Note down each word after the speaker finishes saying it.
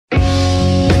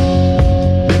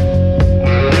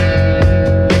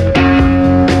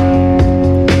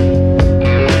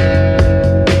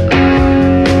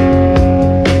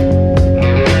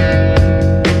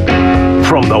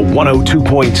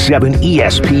102.7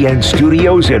 ESPN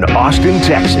Studios in Austin,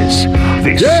 Texas.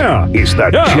 This is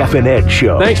the Jeff and Ed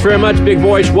Show. Thanks very much, Big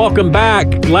Voice. Welcome back.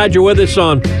 Glad you're with us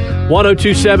on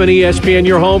 102.7 ESPN,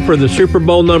 your home for the Super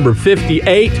Bowl number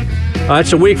 58.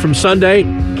 It's a week from Sunday.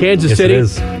 Kansas City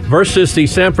versus the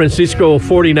San Francisco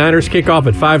 49ers. Kickoff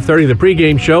at 5:30. The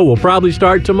pregame show will probably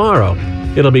start tomorrow.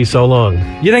 It'll be so long.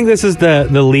 You think this is the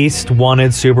least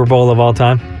wanted Super Bowl of all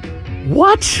time?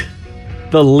 What?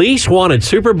 The least wanted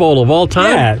Super Bowl of all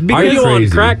time? Yeah, because are you on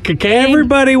crack cocaine?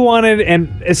 Everybody wanted, and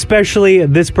especially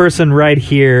this person right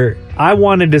here, I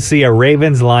wanted to see a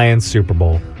Ravens-Lions Super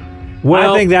Bowl.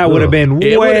 Well, I think that would have been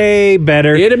way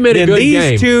better than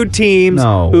these two teams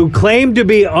who claim to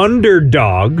be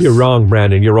underdogs. You're wrong,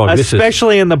 Brandon. You're wrong.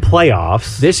 Especially in the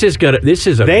playoffs. This is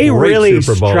a they great really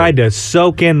Super Bowl. Tried to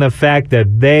soak in the fact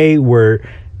that they were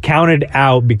counted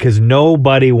out because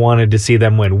nobody wanted to see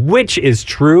them win, which is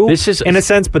true in a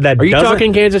sense, but are you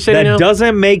talking Kansas City now? That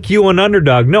doesn't make you an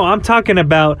underdog. No, I'm talking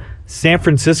about San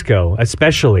Francisco,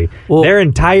 especially. Their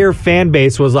entire fan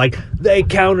base was like, they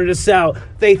counted us out.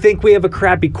 They think we have a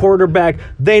crappy quarterback.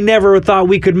 They never thought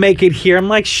we could make it here. I'm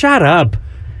like, shut up.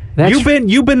 You've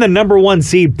been the number one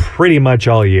seed pretty much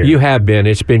all year. You have been.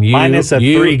 It's been you. Minus a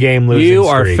 3-game losing streak. You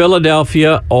are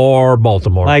Philadelphia or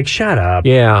Baltimore. Like, shut up.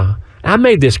 Yeah. I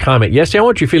made this comment yesterday. I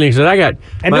want your feelings that I got.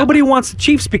 And nobody wants the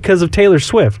Chiefs because of Taylor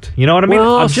Swift. You know what I mean?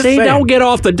 Well, I'm just saying. Don't get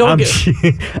off the.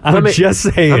 I'm just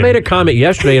saying. I made a comment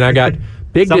yesterday, and I got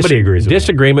big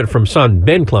disagreement from son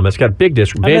Ben Clements. Got big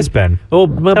disagreement. I miss Ben. Oh,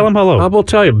 tell him hello. I will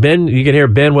tell you, Ben. You can hear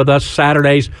Ben with us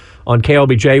Saturdays on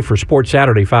KLBJ for Sports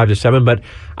Saturday 5 to 7. But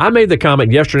I made the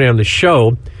comment yesterday on the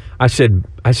show. I said,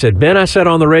 Ben. I said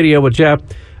on the radio with Jeff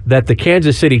that the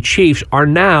Kansas City Chiefs are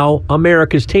now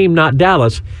America's team, not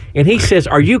Dallas. And he says,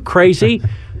 are you crazy?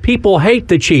 People hate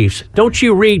the Chiefs. Don't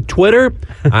you read Twitter?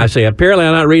 I say, apparently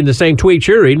I'm not reading the same tweets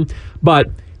you're reading. But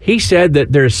he said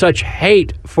that there's such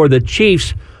hate for the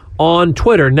Chiefs on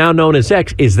Twitter, now known as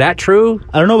X. Is that true?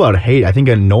 I don't know about hate. I think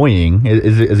annoying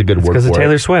is a good word for it. Because of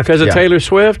Taylor Swift. Because of Taylor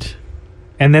Swift?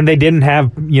 And then they didn't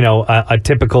have, a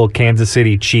typical Kansas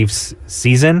City Chiefs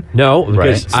season. No,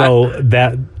 because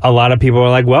that a lot of people are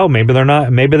like, well, maybe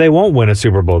they won't win a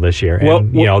Super Bowl this year.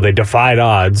 And they defied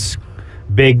odds.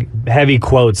 Big heavy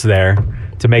quotes there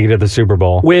to make it to the Super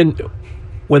Bowl.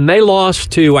 When they lost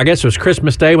to, I guess it was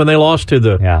Christmas Day when they lost to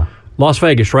the Las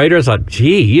Vegas Raiders, I thought,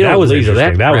 gee, you don't lose to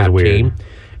that was weird. Team.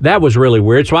 That was really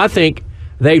weird. So I think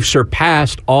they've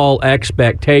surpassed all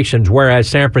expectations, whereas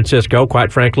San Francisco,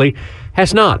 quite frankly,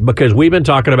 has not, because we've been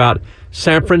talking about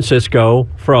San Francisco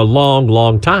for a long,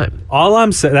 long time. All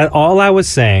I was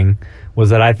saying was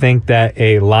that I think that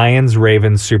a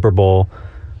Lions-Ravens Super Bowl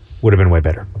would have been way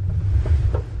better.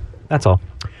 That's all.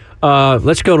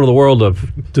 Let's go to the world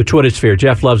of the Twitter sphere.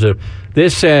 Jeff loves it.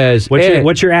 This says,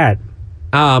 what's your at?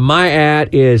 My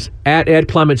at is at Ed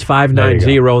Clements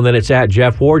 590, and then it's at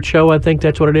Jeff Ward Show. I think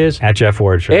that's what it is. At Jeff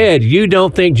Ward Show. Ed, you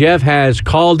don't think Jeff has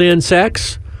called in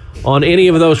sex on any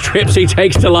of those trips he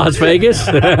takes to Las Vegas?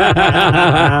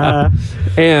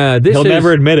 And He'll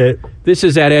never admit it. This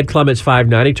is at Ed Clements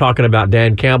 590 talking about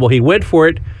Dan Campbell. He went for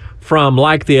it from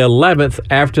like the 11th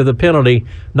after the penalty,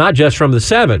 not just from the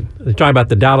 7th. They're talking about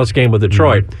the Dallas game with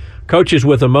Detroit. Mm-hmm. Coaches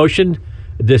with emotion,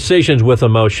 decisions with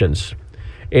emotions.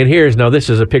 And this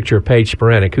is a picture of Paige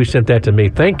Sporanic. Who sent that to me?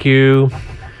 Thank you.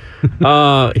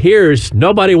 Here's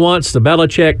nobody wants the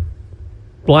Belichick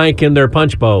blank in their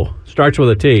punch bowl. Starts with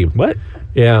a T. What?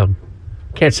 Yeah.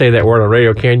 Can't say that word on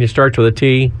radio, can you? Starts with a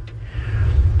T.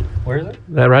 Where is it?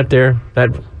 That right there. That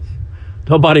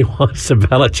nobody wants the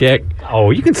Belichick.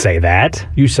 Oh, you can say that.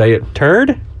 You say it.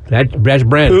 Turd? That's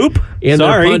Brandon. Poop? In the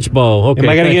punch bowl. Okay. Am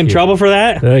I going to get in trouble for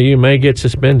that? You may get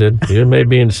suspended. You may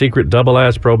be in secret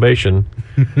double-ass probation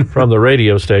from the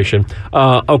radio station.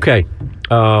 Okay.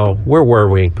 Where were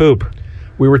we? Poop.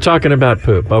 We were talking about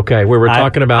poop. Okay. We were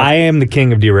talking about... I am the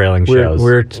king of derailing shows.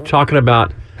 We're talking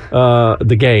about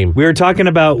the game. We were talking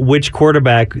about which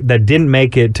quarterback that didn't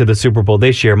make it to the Super Bowl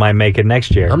this year might make it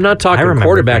next year. I'm not talking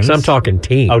quarterbacks. I'm talking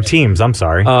teams. Oh, teams. I'm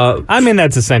sorry.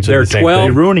 That's essentially the same 12, thing.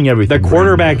 They're ruining everything. The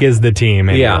quarterback is the team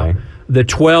anyway. Yeah. The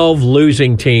 12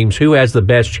 losing teams, who has the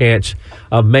best chance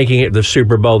of making it to the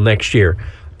Super Bowl next year?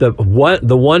 The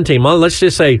one team, let's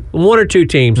just say one or two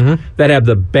teams that have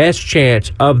the best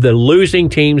chance of the losing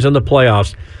teams in the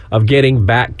playoffs of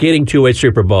getting to a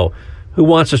Super Bowl. Who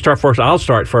wants to start first? I'll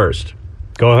start first.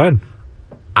 Go ahead.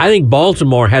 I think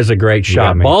Baltimore has a great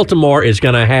shot. Baltimore is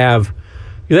going to have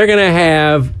 – they're going to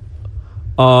have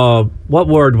what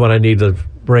word would I need to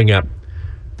bring up?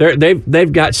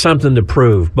 They've got something to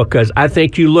prove, because I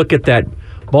think you look at that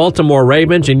Baltimore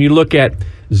Ravens and you look at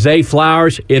Zay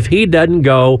Flowers. If he doesn't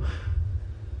go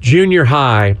junior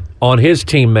high on his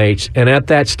teammates, and at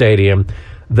that stadium,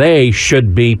 they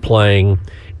should be playing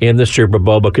in the Super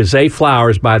Bowl because Zay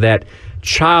Flowers, by that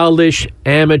childish,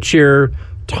 amateur,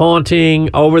 taunting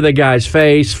over the guy's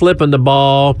face, flipping the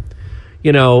ball,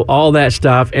 all that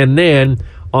stuff. And then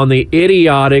on the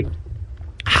idiotic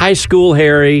high school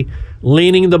Harry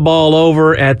leaning the ball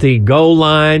over at the goal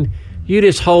line, you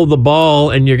just hold the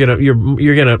ball and you're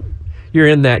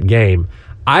in that game.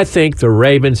 I think the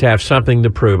Ravens have something to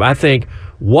prove. I think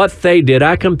what they did,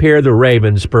 I compare the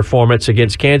Ravens' performance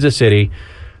against Kansas City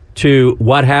to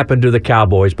what happened to the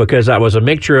Cowboys because that was a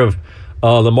mixture of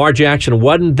Lamar Jackson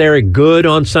wasn't very good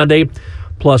on Sunday,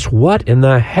 plus what in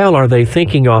the hell are they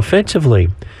thinking offensively?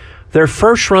 Their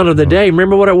first run of the day,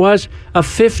 remember what it was? A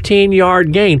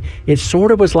 15-yard gain. It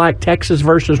sort of was like Texas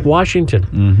versus Washington.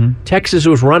 Mm-hmm. Texas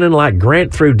was running like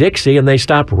Grant through Dixie, and they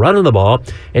stopped running the ball,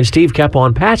 and Steve kept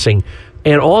on passing.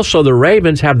 And also the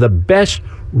Ravens have the best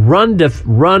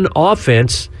run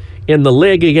offense in the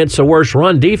league against the worst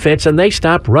run defense, and they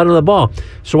stopped running the ball.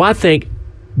 So I think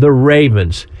the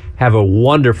Ravens have a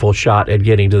wonderful shot at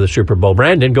getting to the Super Bowl.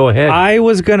 Brandon, go ahead. I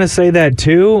was going to say that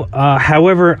too.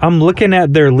 However, I'm looking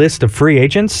at their list of free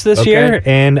agents this year,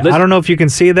 and I don't know if you can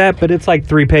see that, but it's like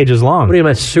 3 pages long. What do you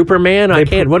mean, Superman? I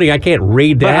can't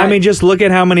read that. But, I mean, just look at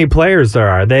how many players there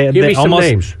are. Give me some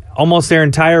names. Almost their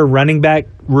entire running back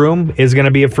room is going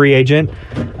to be a free agent.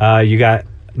 You got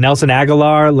Nelson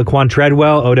Aguilar, Laquan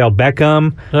Treadwell, Odell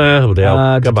Beckham.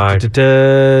 Odell, goodbye.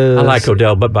 I like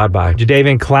Odell, but bye-bye.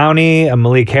 Jadeveon Clowney,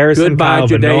 Malik Harrison, goodbye,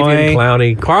 Jadeveon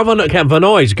Clowney. Carl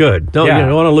Vanoy's good. You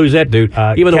don't want to lose that dude.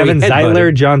 Even Kevin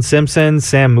Zeitler, John Simpson,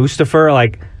 Sam Mustipher,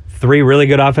 like 3 really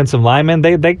good offensive linemen.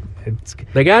 They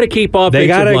got to keep offensive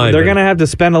linemen. They're going to have to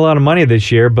spend a lot of money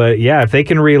this year, but yeah, if they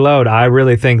can reload, I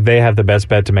really think they have the best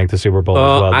bet to make the Super Bowl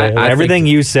as well. Everything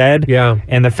you said,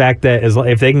 and the fact that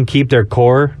if they can keep their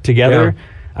core together,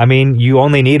 I mean, you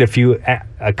only need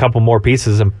a couple more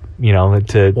pieces,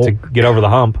 to get over the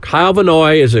hump. Kyle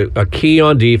Vanoy is a key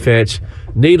on defense.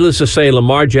 Needless to say,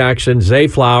 Lamar Jackson, Zay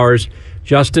Flowers,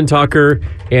 Justin Tucker,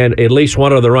 and at least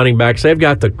one of the running backs. They've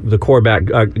got the quarterback.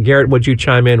 Garrett, would you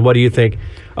chime in? What do you think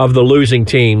of the losing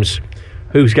teams?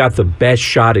 Who's got the best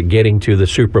shot at getting to the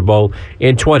Super Bowl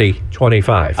in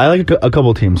 2025? I like a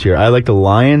couple teams here. I like the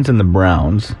Lions and the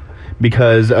Browns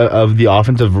because of the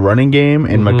offensive running game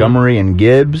in Montgomery and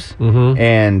Gibbs,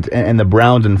 and the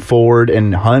Browns and Ford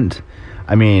and Hunt.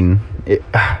 I mean,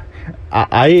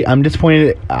 I'm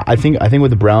disappointed. I think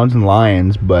with the Browns and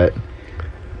Lions, but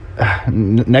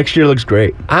next year looks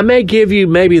great. I may give you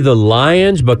maybe the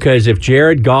Lions because if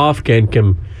Jared Goff can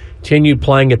continue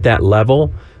playing at that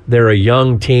level, they're a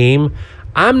young team.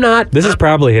 This is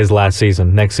probably his last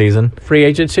season, next season. Free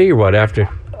agency or what after?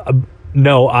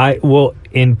 No,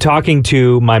 in talking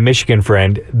to my Michigan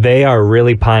friend, they are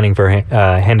really pining for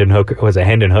Hendon Hooker. Was it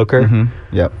Hendon Hooker?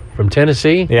 Mm-hmm. Yep. From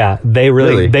Tennessee? Yeah, they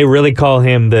really call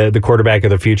him the quarterback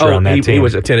of the future on that team. He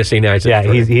was at Tennessee now.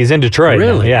 He's in Detroit.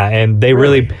 Really? Now. Yeah, and they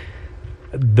really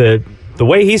the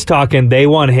way he's talking, they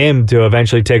want him to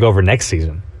eventually take over next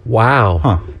season. Wow.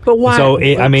 Huh. But why? So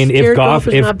if Goff,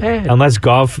 not bad. Unless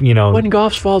Goff, wasn't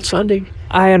Goff's fault Sunday.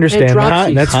 I understand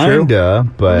that. That's true.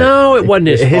 But no, it wasn't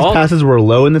his fault. His passes were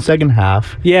low in the second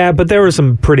half. Yeah, but there were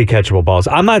some pretty catchable balls.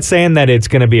 I'm not saying that it's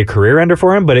going to be a career ender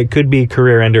for him, but it could be a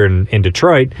career ender in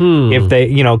Detroit if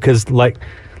they, because like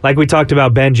we talked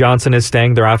about, Ben Johnson is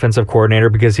staying their offensive coordinator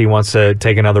because he wants to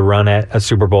take another run at a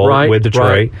Super Bowl with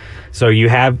Detroit. Right. So you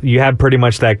have pretty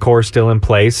much that core still in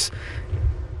place.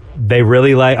 They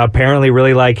apparently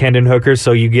really like Hendon Hooker,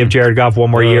 so you give Jared Goff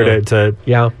one more year to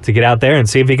get out there and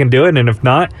see if he can do it, and if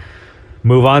not,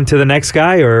 move on to the next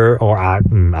guy, or I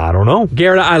don't know.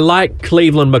 Garrett, I like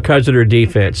Cleveland because of their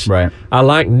defense. Right. I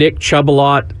like Nick Chubb a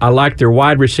lot. I like their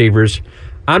wide receivers.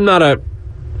 I'm not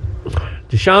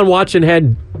Deshaun Watson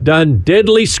had done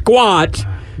diddly squat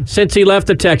since he left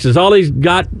the Texans. All he's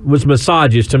got was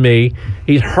massages to me.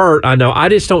 He's hurt, I know. I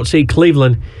just don't see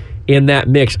Cleveland in that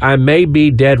mix. I may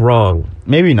be dead wrong.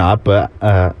 Maybe not, but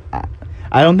I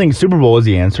don't think Super Bowl is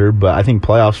the answer, but I think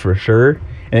playoffs for sure.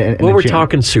 We're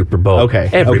talking Super Bowl. Okay.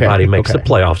 Everybody makes the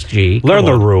playoffs, G. Learn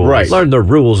the rules. Right. Learn the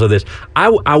rules of this.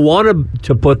 I wanted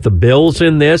to put the Bills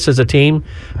in this as a team,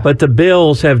 but the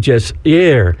Bills have just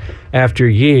year after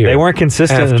year. They weren't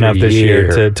consistent enough this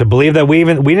year to believe that we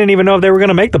didn't even know if they were going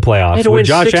to make the playoffs. They had to win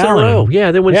Josh 6 Allen. in a row.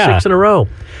 Yeah, they won 6 in a row.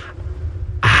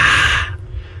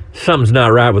 Something's not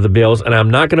right with the Bills, and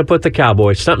I'm not going to put the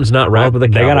Cowboys. Something's not right with the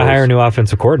Cowboys. They got to hire a new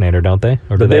offensive coordinator, don't they?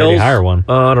 Or did they already hire one?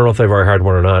 I don't know if they've already hired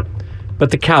one or not. But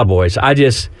the Cowboys, I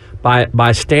just,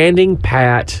 by standing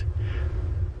pat,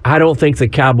 I don't think the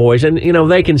Cowboys, and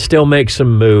they can still make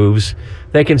some moves,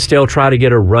 They can still try to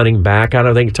get a running back. I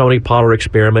don't think Tony Pollard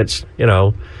experiments, They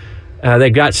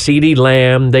got CeeDee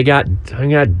Lamb. They got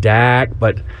Dak,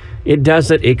 but it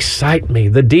doesn't excite me.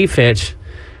 The defense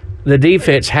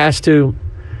has to.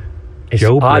 It's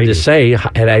odd to say,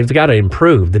 it's got to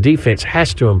improve. The defense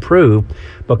has to improve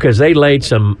because they laid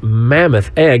some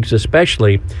mammoth eggs,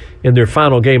 especially in their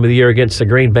final game of the year against the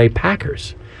Green Bay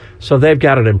Packers. So they've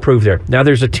got to improve there. Now,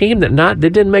 there's a team that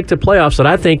didn't make the playoffs that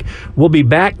I think will be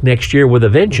back next year with a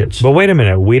vengeance. But wait a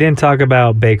minute. We didn't talk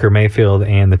about Baker Mayfield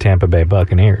and the Tampa Bay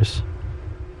Buccaneers.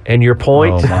 And your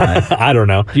point? Oh, my. I don't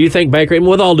know. Do you think Baker, and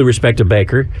with all due respect to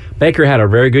Baker had a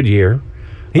very good year.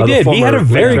 He did. He had a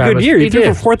very good year. He threw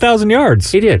for 4,000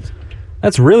 yards. He did.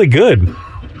 That's really good.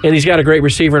 And he's got a great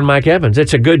receiver in Mike Evans.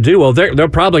 It's a good duo. They're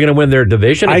probably going to win their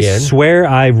division again. I swear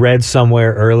I read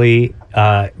somewhere early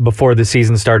before the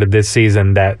season started this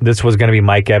season that this was going to be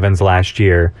Mike Evans last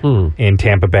year in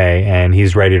Tampa Bay, and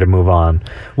he's ready to move on.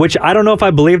 Which I don't know if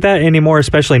I believe that anymore,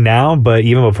 especially now, but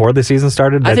even before the season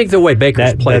started. I think the way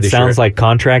Baker's played this year. That sounds like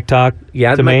contract talk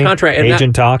to me. Contract,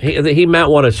 agent talk. He might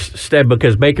want to step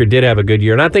because Baker did have a good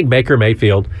year, and I think Baker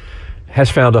Mayfield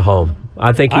has found a home.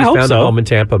 I think he's found a home in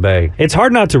Tampa Bay. It's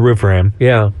hard not to root for him.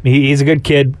 Yeah. He's a good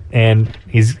kid, and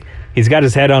he's got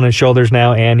his head on his shoulders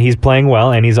now, and he's playing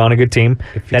well, and he's on a good team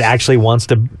that actually wants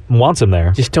him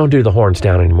there. Just don't do the horns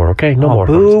down anymore, okay? No more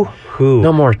boo horns. Hoo.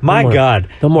 No more. My God.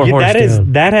 No more horns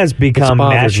down. That has become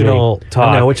national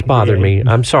talk. No, it's bothered me.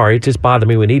 I'm sorry. It just bothered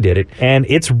me when he did it. And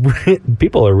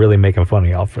people are really making fun of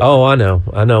y'all for that. Oh, I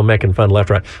know, making fun left,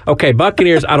 right. Okay,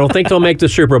 Buccaneers, I don't think they'll make the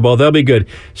Super Bowl. They'll be good.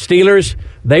 Steelers,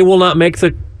 they will not make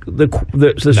the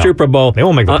Super Bowl. They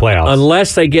won't make the playoffs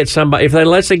unless they get somebody.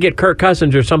 Unless they get Kirk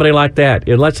Cousins or somebody like that.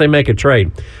 Unless they make a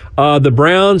trade. The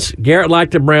Browns. Garrett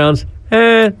liked the Browns.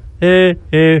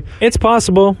 It's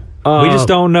possible. We just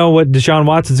don't know what Deshaun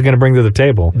Watson's going to bring to the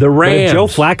table. The Rams. But if Joe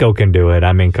Flacco can do it,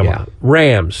 I mean, come on.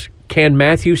 Rams. Can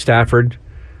Matthew Stafford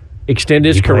extend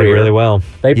his career? Played really well.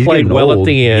 He's played well at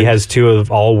the end. He has two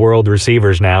of all-world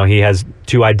receivers now. He has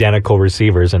two identical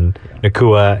receivers in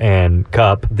Nakua and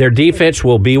Kupp. Their defense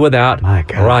will be without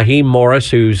Raheem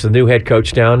Morris, who's the new head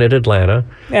coach down in Atlanta.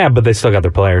 Yeah, but they still got their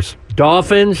players.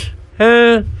 Dolphins.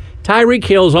 Tyreek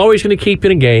Hill's always going to keep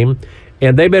in a game.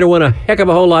 And they better win a heck of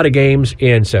a whole lot of games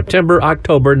in September,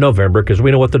 October, November, because we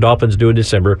know what the Dolphins do in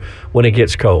December when it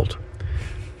gets cold.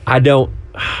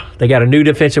 They got a new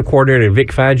defensive coordinator, Vic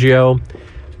Fangio.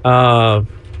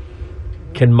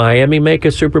 Can Miami make a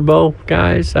Super Bowl,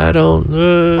 guys? I don't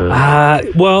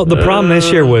well, the problem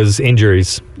this year was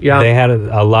injuries. Yeah. They had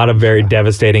a lot of very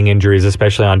devastating injuries,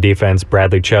 especially on defense,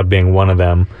 Bradley Chubb being one of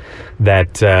them,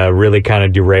 that really kind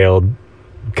of derailed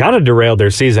their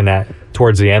season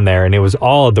towards the end there, and it was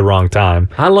all at the wrong time.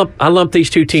 I lump these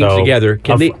two teams together.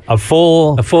 A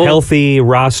full healthy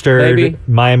roster, maybe?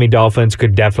 Miami Dolphins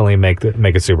could definitely make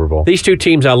a Super Bowl. These two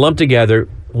teams I lump together.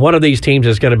 One of these teams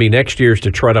is going to be next year's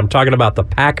Detroit. I'm talking about the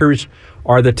Packers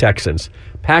or the Texans.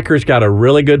 Packers got a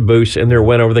really good boost in their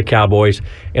win over the Cowboys,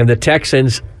 and the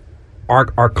Texans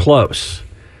are close.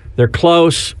 They're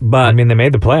close, but I mean, they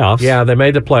made the playoffs. Yeah, they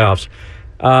made the playoffs.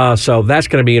 So that's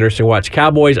going to be interesting to watch.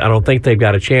 Cowboys, I don't think they've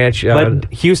got a chance.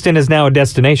 But Houston is now a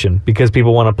destination because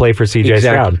people want to play for C.J.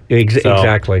 Stroud.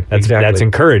 Exactly. That's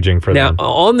encouraging for them. Now,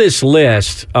 on this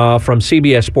list from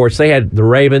CBS Sports, they had the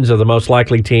Ravens are the most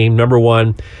likely team, number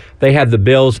 1. They had the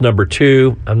Bills, number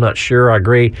 2. I'm not sure. I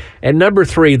agree. And number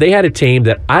 3, they had a team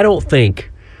that I don't think,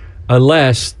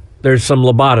 unless there's some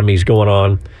lobotomies going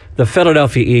on, the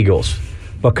Philadelphia Eagles,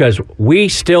 because we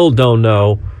still don't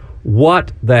know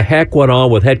what the heck went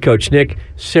on with head coach Nick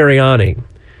Sirianni.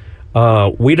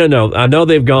 We don't know. I know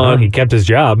they've gone. He kept his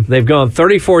job. They've gone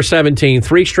 34-17,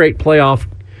 3 straight playoff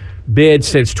bids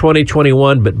since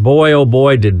 2021, but boy, oh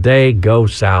boy, did they go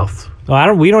south.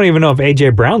 Well, we don't even know if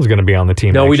A.J. Brown's going to be on the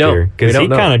team next year. Because he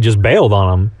kind of just bailed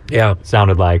on him. Yeah.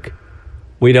 Sounded like.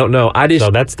 We don't know.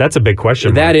 So that's a big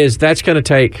question mark. That's going to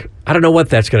take, I don't know what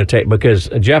that's going to take, because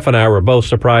Jeff and I were both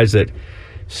surprised that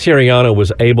Sirianni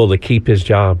was able to keep his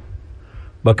job.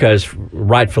 Because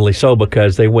rightfully so,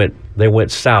 because they went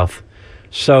south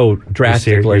so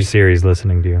drastically. Siri's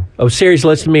listening to you. Oh, Siri's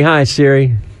listening to me. Hi,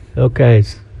 Siri. Okay.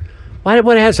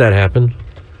 What has that happened?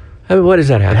 I mean, what does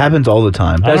that happen? It happens all the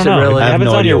time. Does it really? It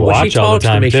happens on your watch all the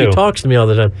time, She talks to me all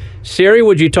the time. Siri,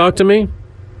 would you talk to me?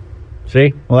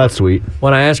 See? Well, that's sweet.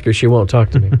 When I ask her, she won't talk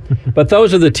to me. But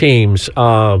those are the teams.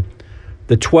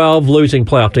 The 12 losing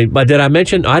playoff team. But I didn't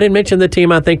mention the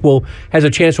team I think has a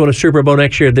chance to win a Super Bowl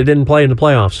next year that didn't play in the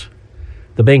playoffs.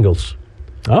 The Bengals.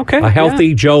 Okay. A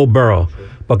healthy Joe Burrow.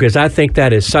 Because I think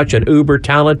that is such an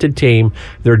uber-talented team.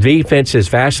 Their defense is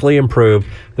vastly improved.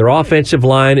 Their offensive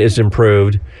line is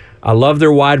improved. I love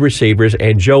their wide receivers,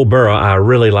 and Joe Burrow I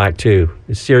really like too.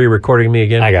 Is Siri recording me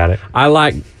again? I got it. I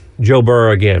like Joe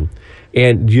Burrow again.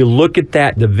 And you look at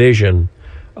that division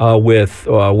with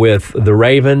the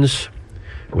Ravens,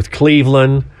 with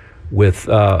Cleveland, with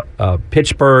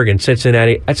Pittsburgh and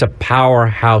Cincinnati. That's a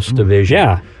powerhouse division.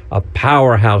 Yeah. A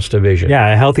powerhouse division.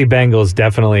 Yeah, a healthy Bengals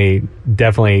definitely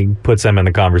puts them in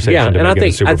the conversation. Yeah, to and make it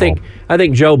a Super Bowl. I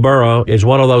think Joe Burrow is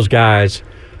one of those guys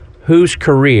whose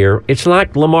career, it's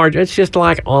like Lamar, it's just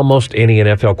like almost any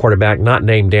NFL quarterback, not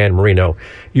named Dan Marino.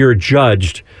 You're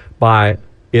judged by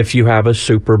if you have a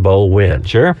Super Bowl win.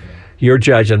 Sure. You're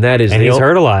judged, and that is and he's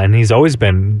hurt a lot, and he's always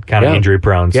been kind of injury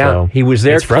prone. Yeah, so he was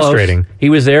there. It's frustrating. He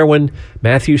was there when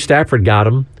Matthew Stafford got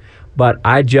him, but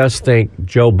I just think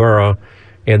Joe Burrow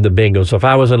and the Bengals. So if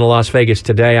I was in Las Vegas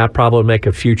today, I'd probably make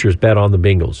a futures bet on the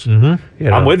Bengals.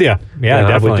 Mm-hmm. I'm with you. Yeah,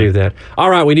 definitely. I would do that. All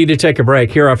right, we need to take a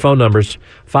break. Here are our phone numbers,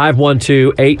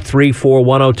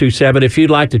 512-834-1027. If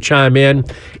you'd like to chime in,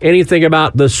 anything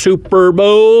about the Super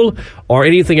Bowl or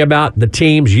anything about the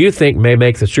teams you think may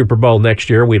make the Super Bowl next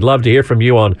year, we'd love to hear from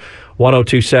you on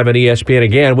 1027 ESPN.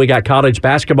 Again, we got college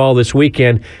basketball this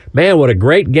weekend. Man, what a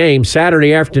great game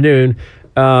Saturday afternoon.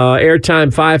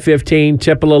 Airtime 5:15,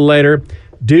 tip a little later.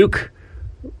 Duke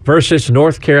versus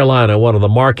North Carolina, one of the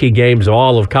marquee games of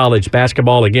all of college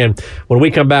basketball. Again, when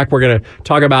we come back, we're going to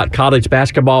talk about college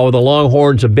basketball with the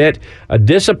Longhorns a bit. A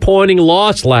disappointing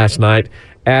loss last night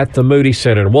at the Moody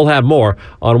Center. We'll have more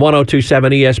on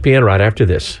 1027 ESPN right after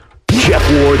this. Jeff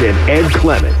Ward and Ed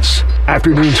Clements.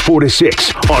 Afternoons 4 to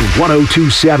 6 on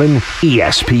 1027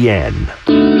 ESPN.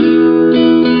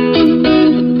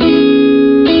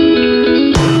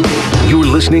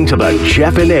 Listening to the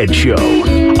Jeff and Ed Show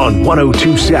on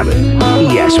 1027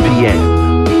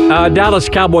 ESPN. Dallas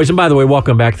Cowboys, and by the way,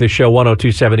 welcome back to the show,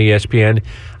 1027 ESPN.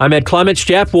 I'm Ed Clements.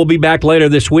 Jeff will be back later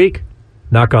this week.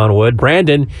 Knock on wood.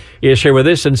 Brandon is here with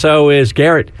us, and so is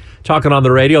Garrett, talking on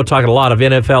the radio, talking a lot of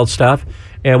NFL stuff.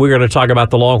 And we're going to talk about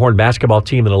the Longhorn basketball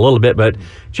team in a little bit. But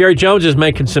Jerry Jones is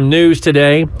making some news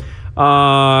today.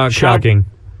 Shocking.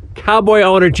 Cowboy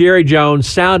owner Jerry Jones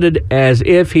sounded as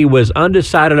if he was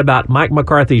undecided about Mike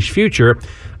McCarthy's future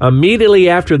immediately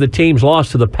after the team's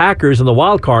loss to the Packers in the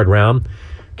wild card round.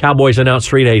 Cowboys announced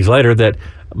 3 days later that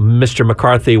Mr.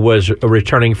 McCarthy was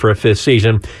returning for a fifth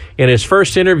season. In his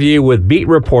first interview with beat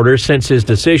reporters since his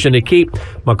decision to keep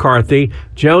McCarthy,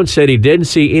 Jones said he didn't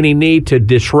see any need to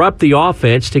disrupt the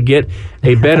offense to get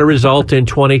a better result in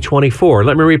 2024.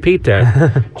 Let me repeat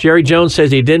that. Jerry Jones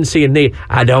says he didn't see a need.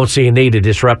 I don't see a need to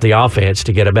disrupt the offense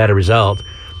to get a better result.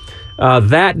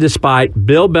 That despite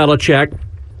Bill Belichick,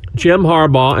 Jim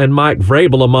Harbaugh, and Mike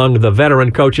Vrabel among the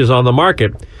veteran coaches on the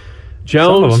market.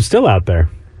 Some of them still out there.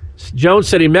 Jones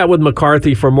said he met with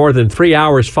McCarthy for more than 3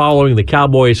 hours following the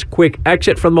Cowboys' quick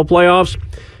exit from the playoffs,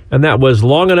 and that was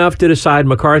long enough to decide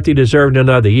McCarthy deserved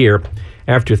another year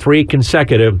after 3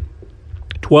 consecutive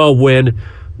 12-win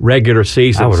regular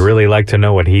seasons. I would really like to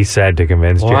know what he said to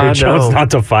convince Jerry Jones not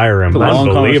to fire him.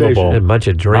 Unbelievable. A bunch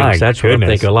of drinks. That's what I'm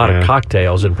thinking. A lot of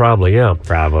cocktails and probably.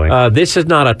 This is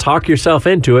not a talk yourself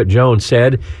into it, Jones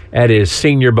said at his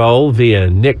Senior Bowl via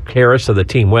Nick Harris of the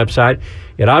team website.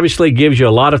 It obviously gives you a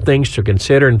lot of things to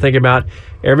consider and think about.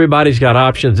 Everybody's got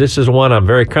options. This is one I'm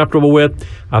very comfortable with.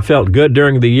 I felt good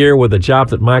during the year with the job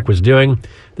that Mike was doing.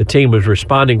 The team was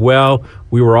responding well.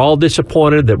 We were all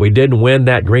disappointed that we didn't win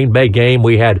that Green Bay game.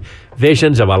 We had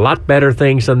visions of a lot better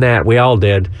things than that. We all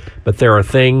did. But there are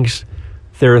things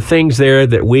there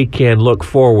that we can look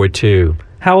forward to.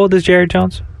 How old is Jerry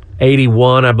Jones?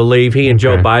 81, I believe. He and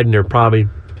Joe Biden are probably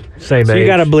same age. So you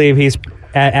got to believe he's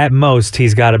at most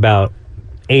he's got about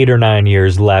 8 or 9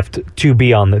 years left to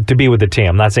be with the team.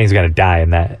 I'm not saying he's going to die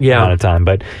in that amount of time,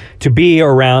 but to be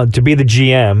around, to be the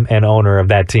GM and owner of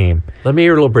that team. Let me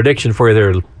hear a little prediction for you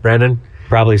there, Brandon.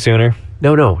 Probably sooner.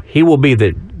 No. He will be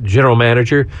the general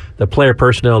manager, the player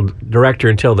personnel director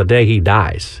until the day he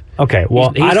dies. Okay,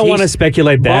 well, I don't want to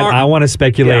speculate that. I want to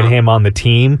speculate him on the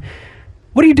team.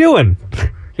 What are you doing?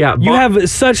 Yeah, you have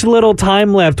such little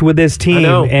time left with this team,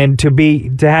 and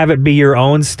to have it be your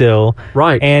own still,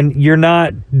 right? And you're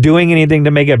not doing anything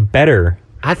to make it better.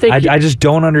 I just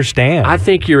don't understand. I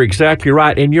think you're exactly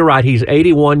right, and you're right. He's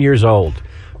 81 years old.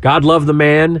 God love the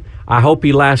man. I hope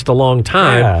he lasts a long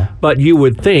time. Yeah. But you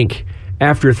would think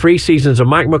after 3 seasons of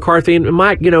Mike McCarthy, and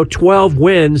Mike, 12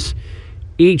 wins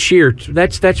each year.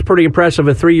 That's pretty impressive.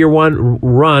 A 3-year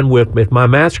run with, if my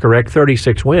math's correct,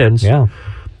 36 wins. Yeah.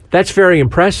 That's very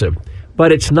impressive.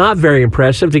 But it's not very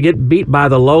impressive to get beat by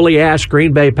the lowly-ass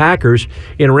Green Bay Packers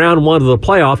in round 1 of the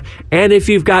playoff. And if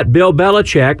you've got Bill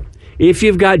Belichick, If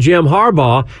you've got Jim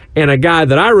Harbaugh and a guy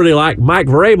that I really like, Mike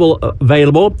Vrabel,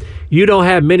 available, you don't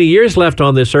have many years left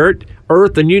on this earth,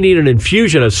 and you need an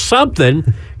infusion of something,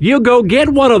 you go get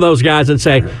one of those guys and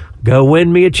say, go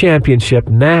win me a championship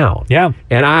now. Yeah.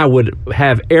 And I would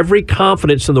have every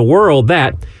confidence in the world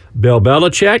that Bill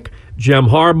Belichick, Jim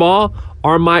Harbaugh,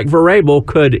 or Mike Vrabel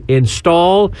could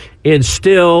instill,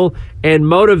 and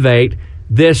motivate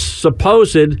this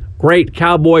supposed great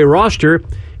Cowboy roster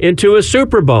into a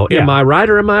Super Bowl. Yeah. Am I right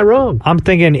or am I wrong? I'm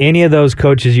thinking any of those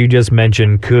coaches you just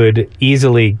mentioned could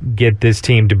easily get this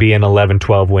team to be an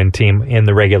 11-12 win team in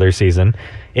the regular season.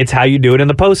 It's how you do it in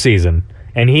the postseason.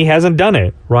 And he hasn't done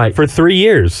it for 3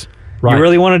 years. Right. You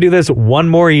really want to do this one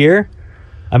more year?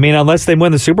 I mean, unless they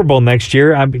win the Super Bowl next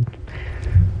year, it's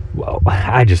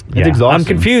exhausting. I'm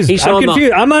confused.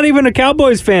 I'm not even a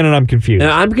Cowboys fan, and I'm confused.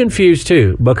 I'm confused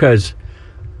too because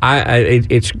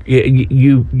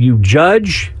you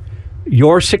judge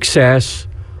your success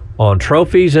on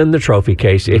trophies in the trophy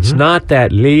case. It's not that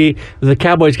the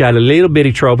Cowboys got a little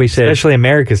bitty trophy, especially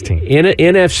America's team.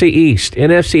 NFC East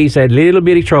had little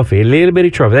bitty trophy.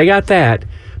 They got that,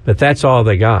 but that's all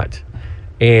they got.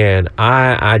 And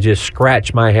I just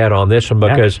scratch my head on this one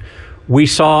because we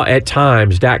saw at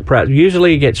times Dak Prescott,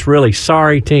 usually against really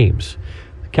sorry teams.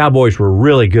 The Cowboys were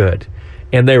really good,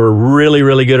 and they were really,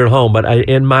 really good at home. But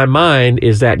in my mind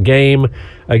is that game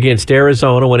against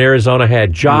Arizona when Arizona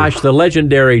had the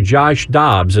legendary Josh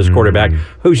Dobbs as quarterback,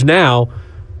 who's now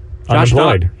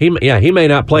unemployed. He may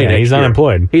not play next year. He's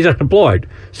unemployed. He's unemployed.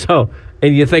 So,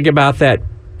 and you think about that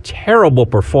terrible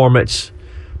performance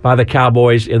by the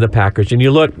Cowboys in the Packers, and you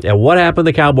look at what happened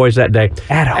to the Cowboys that day.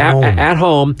 At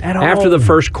home. After the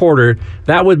first quarter,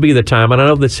 that would be the time, and I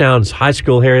know that sounds high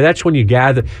school, Harry, that's when you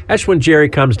gather, that's when Jerry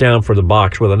comes down for the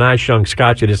box with a nice young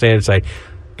scotch in his hand and say,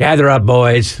 gather up,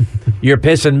 boys. You're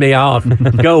pissing me off.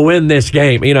 Go win this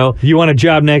game. You want a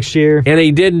job next year? And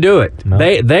he didn't do it. No.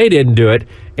 They didn't do it.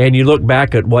 And you look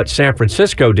back at what San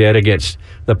Francisco did against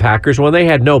the Packers when they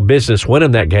had no business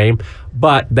winning that game,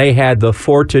 but they had the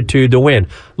fortitude to win.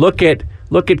 Look at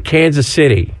Kansas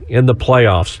City in the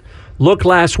playoffs. Look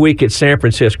last week at San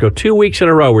Francisco, 2 weeks in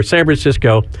a row where San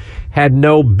Francisco had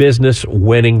no business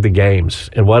winning the games.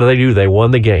 And what do? They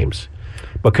won the games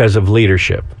because of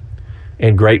leadership.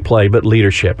 And great play, but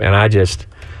leadership. And I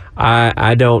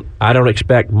don't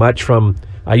expect much from.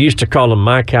 I used to call them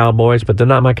my Cowboys, but they're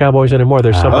not my Cowboys anymore.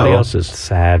 They're somebody else's.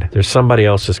 Sad. They're somebody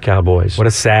else's Cowboys. What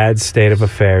a sad state of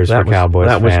affairs for Cowboys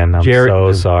fan. I'm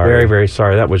so sorry. Very, very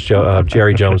sorry. That was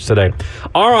Jerry Jones today.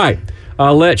 All right,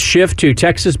 let's shift to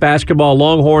Texas basketball.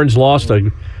 Longhorns lost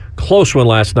a close one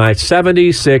last night,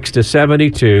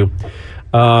 76-72,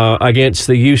 against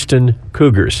the Houston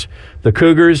Cougars. The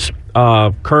Cougars,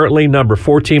 currently number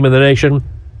 4 team in the nation.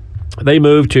 They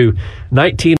moved to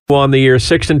 19 on the year,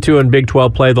 6-2 in Big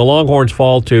 12 play. The Longhorns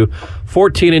fall to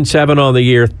 14-7 on the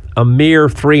year, a mere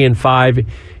 3-5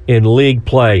 in league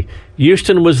play.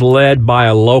 Houston was led by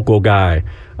a local guy,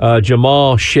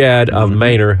 Jamal Shead of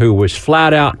Manor, who was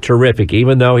flat out terrific,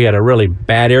 even though he had a really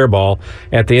bad air ball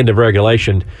at the end of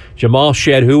regulation. Jamal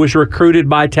Shead, who was recruited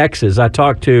by Texas. I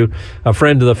talked to a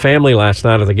friend of the family last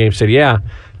night at the game, said, yeah,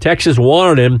 Texas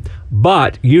wanted him,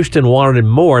 but Houston wanted him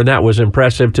more, and that was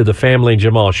impressive to the family and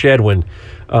Jamal Shead when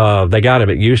they got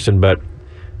him at Houston. But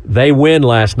they win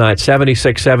last night,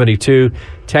 76-72.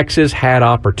 Texas had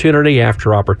opportunity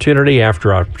after opportunity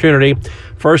after opportunity.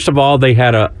 First of all, they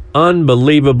had an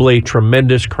unbelievably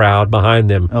tremendous crowd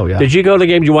behind them. Oh, yeah. Did you go to the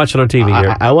game? Did you watch it on TV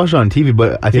here? I watched it on TV,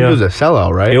 but I think it was a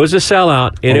sellout, right? It was a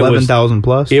sellout. 11,000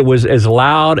 plus? It was as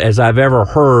loud as I've ever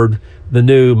heard the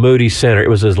new Moody Center. It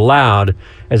was as loud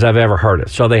as I've ever heard it.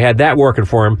 So they had that working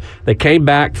for them. They came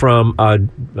back from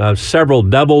several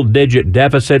double-digit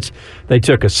deficits. They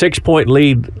took a 6-point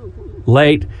lead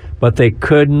late, but they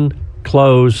couldn't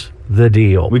close the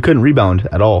deal. We couldn't rebound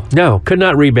at all. No, could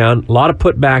not rebound. A lot of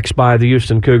putbacks by the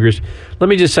Houston Cougars. Let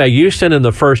me just say, Houston in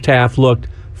the first half looked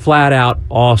flat out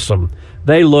awesome.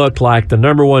 They looked like the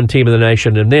number 1 team in the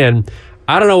nation. And then,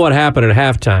 I don't know what happened at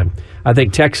halftime. I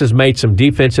think Texas made some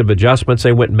defensive adjustments.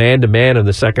 They went man-to-man in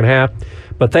the second half,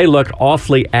 but they looked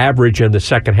awfully average in the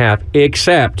second half,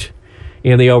 except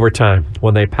in the overtime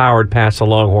when they powered past the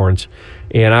Longhorns.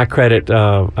 And I credit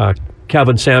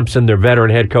Kelvin Sampson, their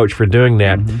veteran head coach, for doing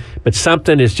that. But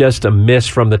something is just amiss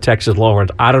from the Texas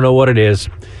Longhorns. I don't know what it is.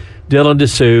 Dylan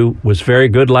Dessou was very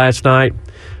good last night.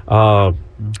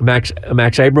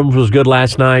 Max Abrams was good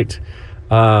last night.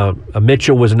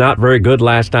 Mitchell was not very good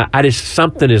last night.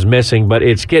 Something is missing, but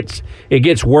it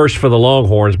gets worse for the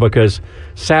Longhorns because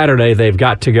Saturday they've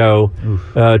got to go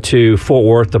to Fort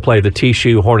Worth to play the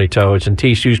TCU Horny Toads, and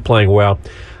TCU's playing well.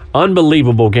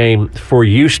 Unbelievable game for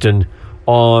Houston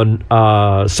on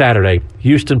Saturday.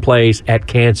 Houston plays at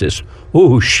Kansas.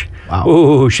 Oosh. Wow.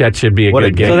 Oosh, that should be a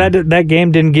good game. So that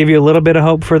game didn't give you a little bit of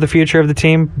hope for the future of the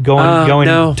team going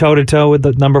no. toe-to-toe with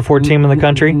the number 4 team in the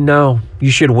country? No,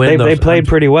 you should win those. They played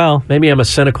pretty well. Maybe I'm a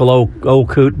cynical old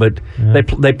coot, but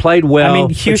they played well. I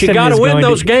mean, Houston, but you got to win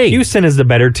those games. Houston is the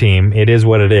better team. It is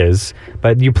what it is.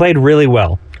 But you played really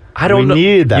well. I don't know.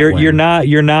 Needed that win.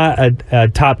 You're not a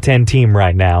top 10 team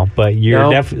right now, but you're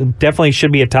definitely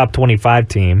should be a top 25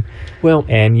 team. Well,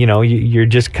 and you're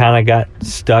just kind of got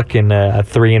stuck in a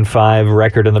 3-5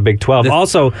 record in the Big 12.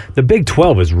 Also, the Big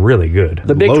 12 is really good.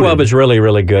 The Big 12 is really,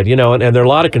 really good. And there are a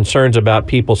lot of concerns about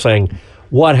people saying,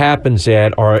 what happens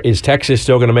is Texas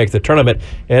still going to make the tournament?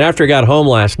 And after I got home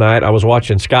last night, I was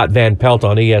watching Scott Van Pelt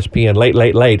on ESPN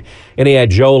late, and he had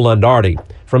Joe Lunardi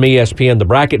from ESPN, the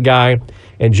bracket guy.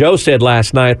 And Joe said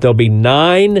last night there'll be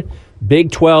 9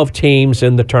 Big 12 teams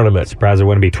in the tournament. Surprised there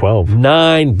wouldn't be 12.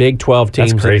 9 Big 12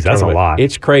 teams. That's crazy. In the That's a tournament. lot.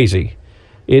 It's crazy.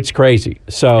 It's crazy.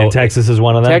 So and Texas is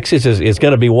one of them? Texas is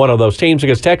going to be one of those teams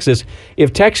because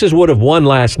if Texas would have won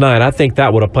last night, I think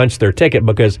that would have punched their ticket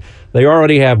because they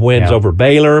already have wins over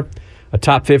Baylor, a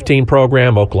top 15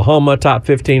 program, Oklahoma, top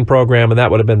 15 program, and that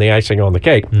would have been the icing on the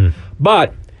cake.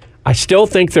 But I still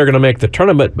think they're going to make the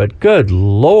tournament, but good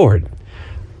Lord.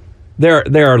 There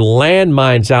are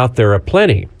landmines out there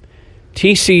aplenty.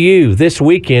 TCU this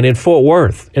weekend in Fort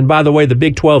Worth. And by the way, the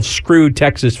Big 12 screwed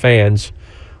Texas fans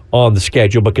on the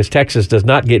schedule because Texas does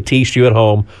not get TCU at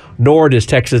home, nor does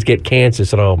Texas get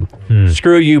Kansas at home.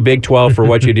 Screw you, Big 12, for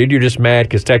what you did. You're just mad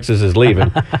because Texas is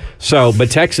leaving.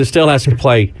 But Texas still has to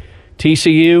play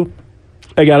TCU.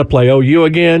 They got to play OU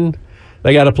again.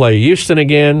 They got to play Houston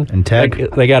again. And Tech.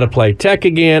 They got to play Tech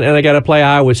again, and they got to play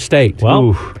Iowa State.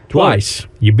 Well, twice.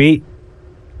 You beat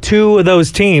 2 of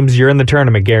those teams, you're in the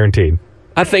tournament guaranteed.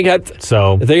 I think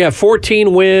so. If they have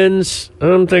 14 wins,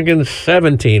 I'm thinking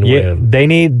 17 wins. They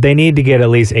need to get at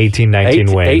least 18,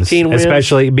 19 wins. 18 wins.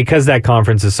 Especially because that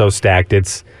conference is so stacked.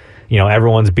 It's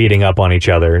everyone's beating up on each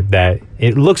other. That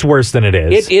it looks worse than it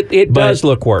is. It does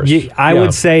look worse. I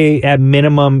would say at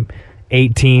minimum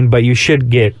 18, but you should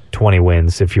get 20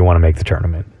 wins if you want to make the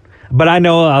tournament. But I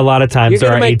know a lot of times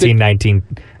there are 18, 19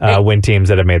 win teams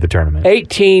that have made the tournament.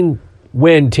 18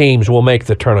 win teams will make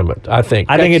the tournament, I think.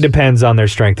 I think it depends on their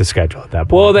strength of schedule at that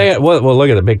point. Well, look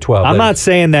at the Big 12. I'm not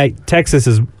saying that Texas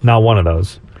is not one of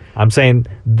those. I'm saying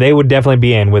they would definitely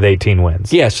be in with 18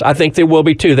 wins. Yes, I think they will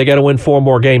be too. They got to win 4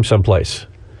 more games someplace.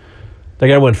 They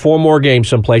got to win 4 more games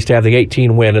someplace to have the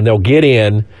 18 win, and they'll get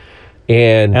in.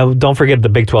 And don't forget the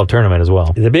Big 12 tournament as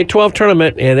well. The Big 12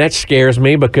 tournament, and that scares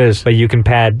me because. But you can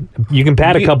pad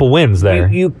a couple wins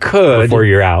there. You could before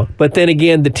you're out. But then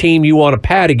again, the team you want to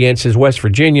pad against is West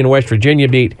Virginia, and West Virginia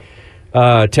beat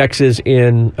Texas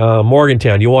in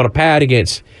Morgantown. You want to pad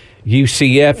against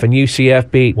UCF, and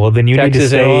UCF beat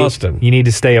Texas in Austin. You need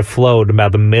to stay afloat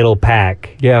about the middle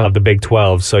pack of the Big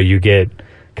 12, so you get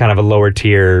kind of a lower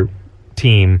tier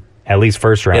team. At least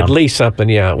first round. At least something,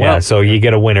 yeah. Well, so you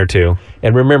get a win or 2.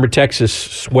 And remember, Texas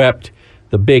swept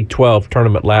the Big 12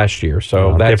 tournament last year.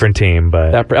 So that's different team,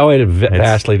 but a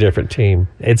vastly different team.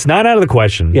 It's not out of the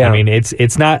question. Yeah. I mean,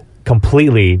 it's not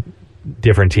completely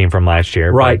different team from last year.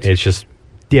 Right. But it's just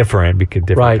different because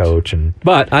different coach and.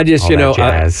 But I just it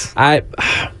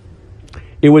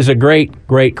was a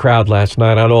great crowd last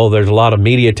night. I know there's a lot of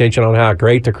media attention on how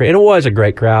great the crowd. And it was a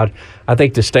great crowd. I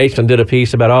think the Statesman did a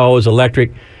piece about it was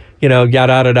electric.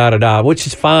 Yada, which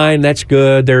is fine. That's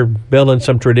good. They're building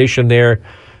some tradition there.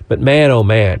 But man, oh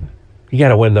man, you got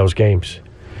to win those games.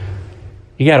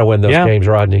 You got to win those games,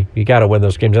 Rodney. You got to win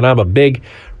those games. And I'm a big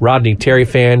Rodney Terry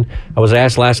fan. I was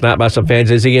asked last night by some fans,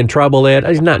 is he in trouble, Ed?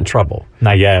 He's not in trouble.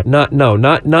 Not yet.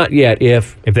 Not yet.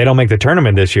 If they don't make the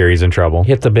tournament this year, he's in trouble.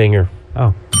 Hit the binger.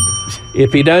 Oh.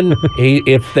 If he doesn't,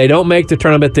 if they don't make the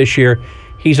tournament this year,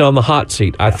 he's on the hot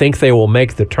seat. I think they will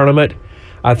make the tournament.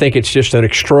 I think it's just an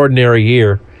extraordinary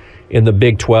year in the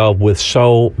Big 12 with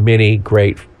so many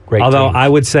great Although teams. I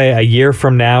would say a year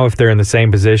from now, if they're in the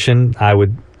same position, I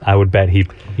would bet he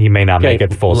may not make it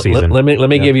the full season. Let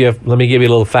me give you a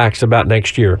little facts about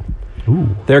next year.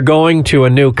 Ooh. They're going to a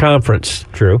new conference.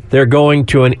 True. They're going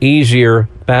to an easier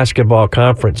basketball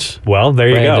conference. Well, there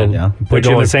you Brandon. go. Yeah. Put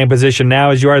you in the same position now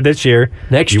as you are this year.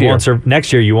 Next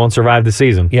year you won't survive the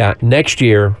season. Yeah, next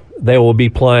year they will be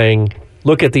playing.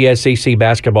 Look at the SEC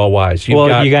basketball-wise. You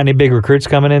got any big recruits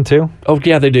coming in, too? Oh,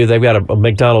 yeah, they do. They've got a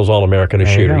McDonald's All-American, a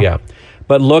shooter, yeah.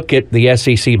 But look at the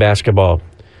SEC basketball.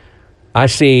 I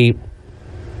see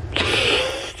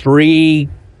 3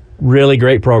 really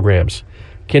great programs.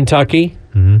 Kentucky,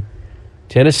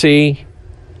 Tennessee,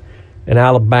 and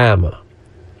Alabama.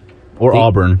 Or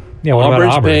Auburn. Yeah, what about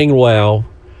Auburn's Auburn? paying well.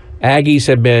 Aggies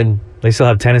have been. They still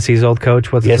have Tennessee's old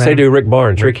coach. What's his Yes, name? they do. Rick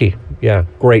Barnes. Ricky. Yeah,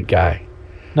 great guy.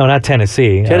 No, not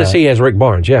Tennessee. Tennessee has Rick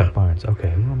Barnes, yeah. Barnes.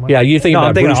 Okay. Yeah, you think No, about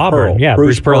I'm thinking Bruce of Auburn. Pearl. Yeah,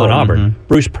 Bruce Pearl and Auburn.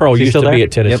 Bruce Pearl Is he used still to be there?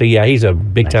 at Tennessee. Yeah, he's a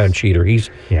big-time cheater.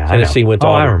 Yeah, I Tennessee know. went to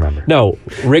Oh, I Auburn. remember. No,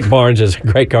 Rick Barnes is a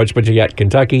great coach, but you got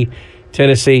Kentucky,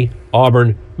 Tennessee,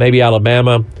 Auburn, maybe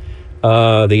Alabama.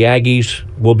 The Aggies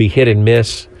will be hit and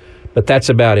miss, but that's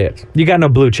about it. You got no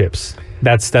blue chips.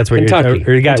 That's where Kentucky.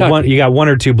 or you got Kentucky. one. You got one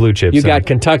or two blue chips. You got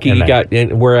Kentucky, you got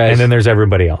whereas and then there's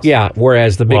everybody else. yeah,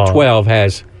 whereas the Big Well, 12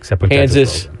 has except when Texas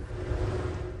Kansas, rolls.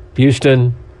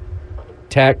 Houston,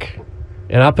 Tech,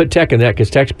 and I'll put Tech in that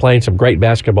because Tech's playing some great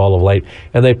basketball of late,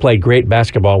 and they played great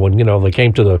basketball when they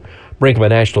came to the brink of a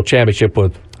national championship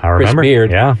with I Chris remember,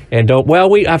 Beard. yeah. And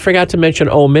I forgot to mention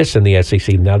Ole Miss in the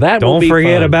SEC. Now that will Don't be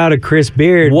forget fun. about a Chris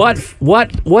Beard. What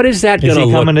is that Is going to he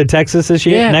look? coming to Texas this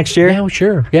year? Next year? Yeah,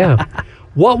 sure. Yeah.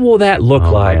 What will that look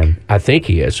like? man. I think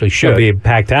he is. So he It'll should be a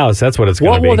packed house. That's what it's going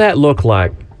What to be. will that look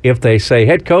like if they say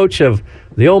head coach of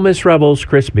the Ole Miss Rebels,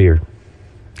 Chris Beard?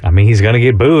 I mean, he's going to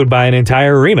get booed by an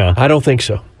entire arena. I don't think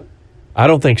so.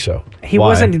 He Why?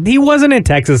 wasn't in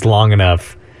Texas long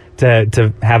enough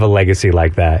to have a legacy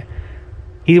like that.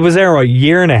 He was there a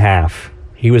year and a half.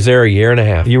 He was there a year and a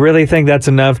half. You really think that's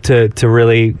enough to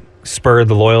really spur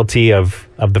the loyalty of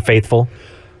the faithful?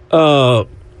 I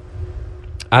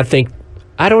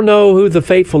don't know who the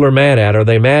faithful are mad at. Are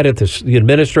they mad at the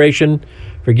administration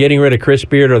for getting rid of Chris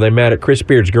Beard? Or are they mad at Chris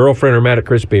Beard's girlfriend or mad at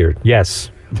Chris Beard?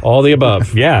 Yes. All the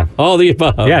above. Yeah. All the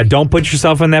above. Yeah, don't put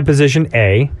yourself in that position,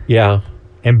 A. Yeah.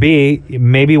 And B,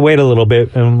 maybe wait a little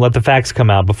bit and let the facts come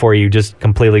out before you just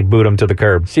completely boot them to the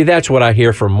curb. See, that's what I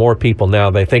hear from more people now.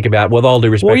 They think about, with all due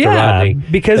respect to Rodney,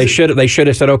 because they should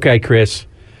have said, okay, Chris,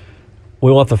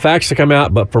 we want the facts to come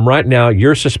out, but from right now,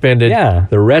 you're suspended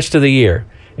the rest of the year.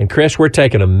 And Chris, we're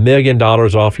taking $1 million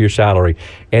off your salary.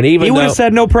 And even he would have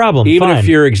said no problem. Even Fine. if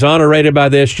you're exonerated by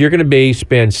this, you're going to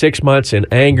spend 6 months in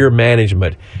anger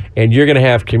management, and you're going to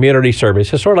have community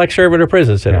service. It's sort of like serving a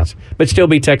prison sentence, but still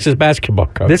be Texas basketball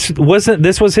coach.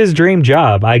 This was his dream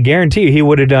job. I guarantee you, he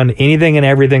would have done anything and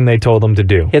everything they told him to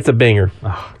do. Hit the binger.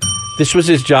 This was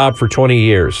his job for 20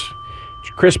 years.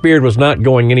 Chris Beard was not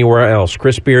going anywhere else.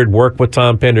 Chris Beard worked with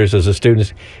Tom Penders as a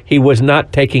student. He was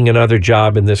not taking another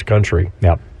job in this country.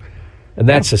 Yep. And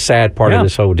that's the sad part of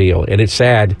this whole deal. And it's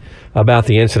sad about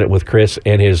the incident with Chris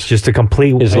and his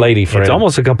lady friend. It's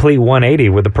almost a complete 180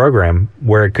 with the program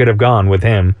where it could have gone with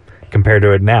him compared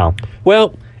to it now.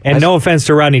 Well, and no offense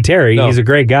to Rodney Terry, No. he's a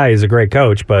great guy, he's a great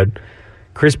coach, but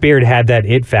Chris Beard had that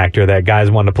it factor that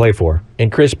guys wanted to play for. And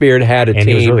Chris Beard had a And team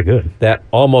he was really good. that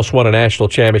almost won a national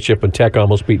championship when Tech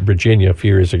almost beat Virginia a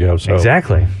few years ago. So,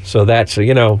 Exactly. So that's,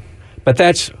 but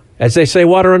that's, as they say,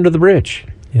 water under the bridge.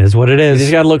 It is what it You is.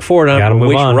 just got to look forward. Gotta I move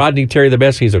wish on. Rodney Terry the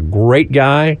best. He's a great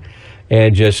guy.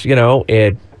 And just,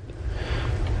 it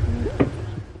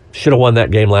should have won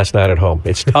that game last night at home.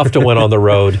 It's tough to win on the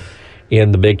road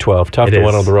in the Big 12. Tough It to is.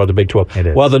 win on the road to Big 12. It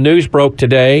is. Well, the news broke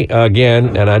today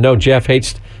again, and I know Jeff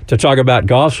hates to talk about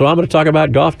golf, so I'm going to talk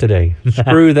about golf today.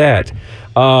 Screw that.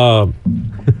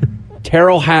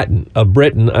 Terrell Hatton of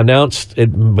Britain announced,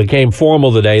 it became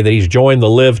formal today, that he's joined the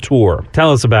Live Tour.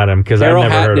 Tell us about him, because I've Terrell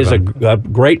never Hatton heard of is him. a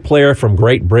great player from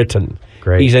Great Britain.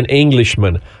 Great. He's an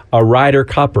Englishman, a Ryder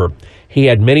Cupper. He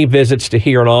had many visits to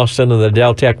here in Austin and the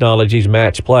Dell Technologies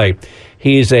match play.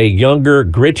 He's a younger,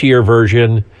 grittier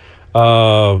version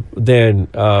than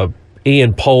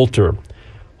Ian Poulter.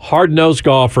 Hard-nosed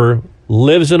golfer,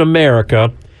 lives in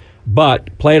America,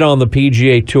 but played on the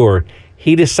PGA Tour.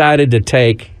 He decided to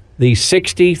take the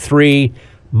 $63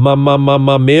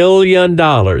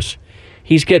 million.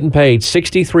 He's getting paid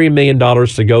 $63 million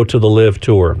to go to the Live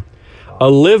Tour. A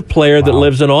Live player that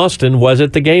lives in Austin was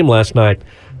at the game last night.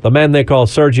 The man they call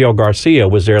Sergio Garcia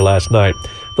was there last night.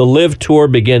 The Live Tour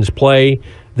begins play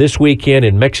this weekend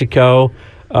in Mexico.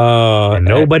 And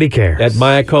nobody cares. At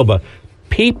Mayakoba.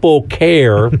 People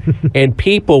care, and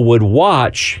people would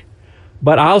watch,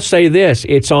 but I'll say this,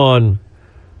 it's on...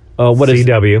 what is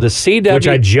CW. the CW? Which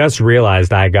I just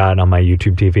realized I got on my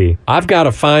YouTube TV. I've got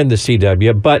to find the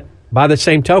CW, but by the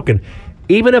same token,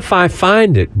 even if I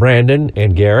find it, Brandon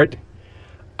and Garrett,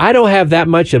 I don't have that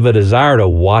much of a desire to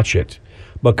watch it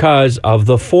because of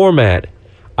the format.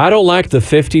 I don't like the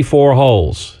 54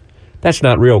 holes. That's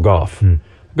not real golf.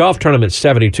 Golf tournament's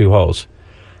 72 holes.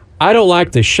 I don't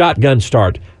like the shotgun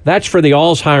start. That's for the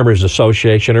Alzheimer's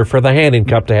Association or for the Hannon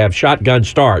Cup to have shotgun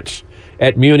starts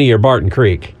at Muni or Barton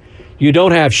Creek. You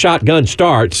don't have shotgun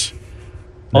starts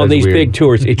on That is these weird. big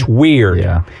tours. It's weird.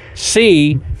 Yeah.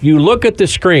 C, you look at the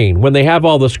screen when they have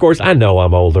all the scores. I know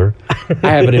I'm older. I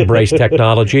haven't embraced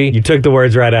technology. You took the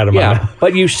words right out of my Yeah, mouth.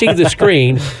 but you see the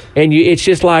screen, and it's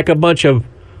just like a bunch of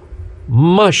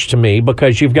mush to me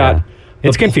because you've got Yeah.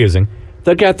 It's confusing.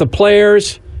 they got the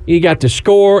players, you got the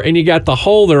score, and you got the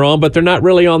hole they're on, but they're not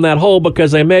really on that hole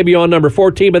because they may be on number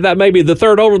 14, but that may be the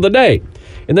third hole of the day.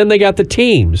 And then they got the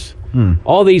teams,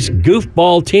 all these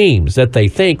goofball teams that they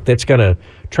think that's going to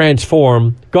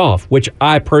transform golf, which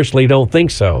I personally don't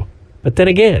think so. But then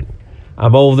again,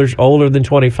 I'm older than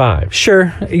 25.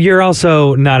 Sure, you're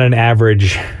also not an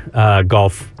average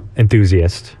golf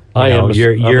enthusiast. I am a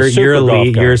You're super golf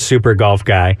elite. guy. You're a super golf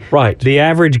guy. Right. The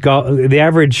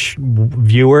average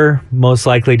viewer most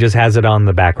likely just has it on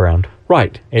the background.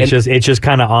 Right. It's just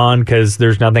kind of on because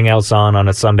there's nothing else on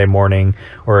a Sunday morning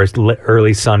or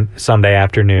early Sunday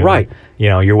afternoon. Right.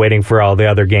 You're waiting for all the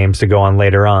other games to go on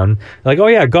later on. Like, oh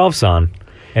yeah, golf's on,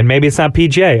 and maybe it's not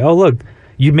PGA. Oh look,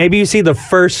 maybe you see the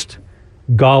first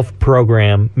golf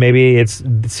program. Maybe it's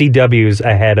CW's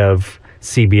ahead of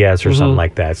CBS or something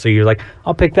like that. So you're like,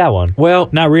 I'll pick that one. Well,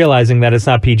 Not realizing that it's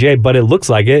not PGA, but it looks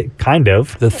like it, kind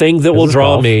of. the thing that will is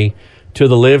draw golf. me to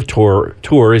the Live Tour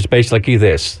is basically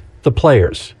this: the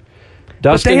players. But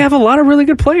Dustin, they have a lot of really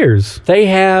good players. they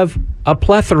have a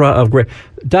plethora of great.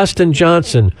 Dustin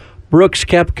Johnson, Brooks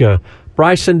Koepka,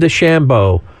 Bryson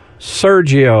DeChambeau,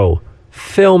 Sergio,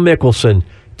 Phil Mickelson,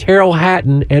 Terrell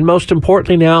Hatton, and most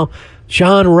importantly now,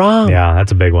 John Rahm. Yeah,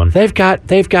 that's a big one. They've got.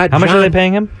 How much are they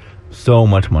paying him? So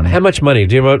much money. How much money?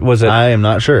 Do you know what was it? I am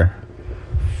not sure.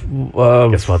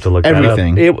 Guess we'll have to look that up.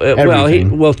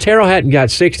 Everything. Well, Terrell Hatton got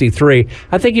 63.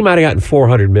 I think he might have gotten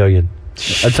 $400 million.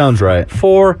 That sounds right.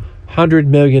 $400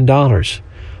 million.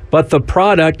 But the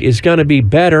product is going to be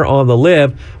better on the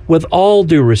Live. With all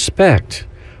due respect,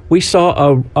 we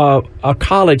saw a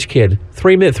college kid,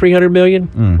 $300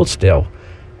 million. Well, still,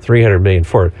 $300 million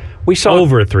for it. We saw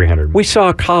Over 300. We saw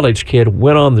a college kid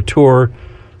went on the tour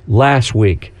last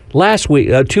week,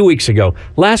 2 weeks ago.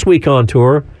 Last week on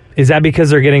tour. Is that because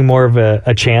they're getting more of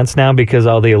a chance now because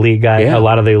all the elite guys, Yeah. a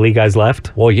lot of the elite guys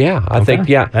left? Well, yeah, I think,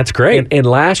 yeah. That's great. And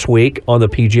last week on the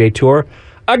PGA Tour,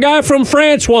 a guy from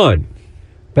France won.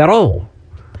 Perron.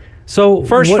 So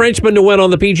First Frenchman to win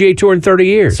on the PGA Tour in 30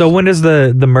 years. So when does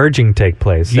the merging take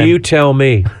place? You tell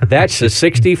me. That's the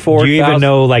 64,000. Do you even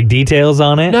know details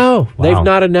on it? No, Wow. they've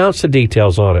not announced the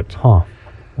details on it. Huh.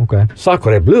 Okay.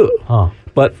 Sacre bleu. Huh.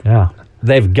 But Yeah.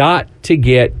 they've got to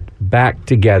get back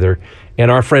together. And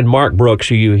our friend Mark Brooks,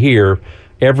 who you hear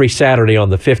every Saturday on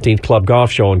the 15th Club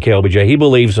Golf Show on KLBJ, he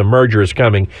believes a merger is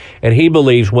coming. And he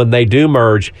believes when they do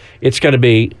merge, it's going to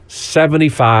be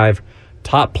 75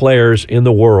 top players in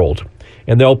the world.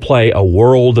 And they'll play a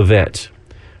world event,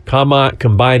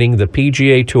 combining the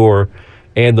PGA Tour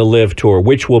and the Live Tour,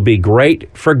 which will be great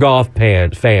for golf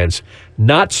fans.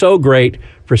 Not so great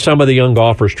for some of the young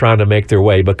golfers trying to make their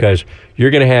way because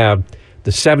you're going to have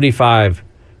the 75.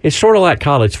 It's sort of like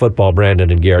college football, Brandon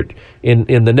and Garrett. In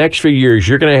the next few years,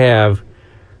 you're going to have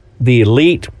the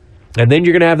elite, and then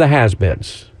you're going to have the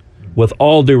has-beens. With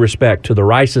all due respect to the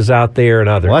Rices out there and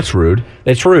others. Well, that's rude.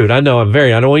 It's rude. I know. I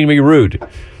don't want to be rude.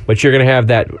 But you're going to have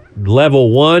that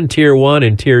level 1, tier 1,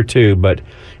 and tier 2. But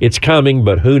it's coming,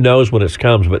 but who knows when it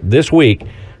comes. But this week,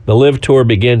 the Live Tour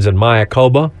begins in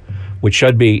Mayakoba, which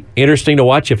should be interesting to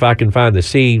watch if I can find the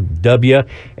CW.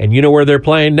 And you know where they're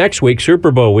playing next week,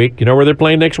 Super Bowl week. You know where they're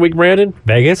playing next week, Brandon?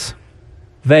 Vegas?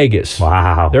 Vegas.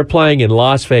 Wow. They're playing in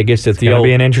Las Vegas at the It's going old. to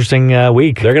be an interesting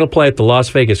week. They're going to play at the Las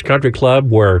Vegas Country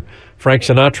Club where Frank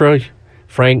Sinatra,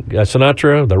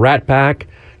 the Rat Pack,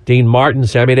 Dean Martin,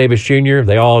 Sammy Davis Jr.,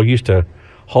 they all used to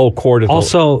hold court at the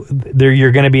Also,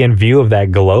 you're going to be in view of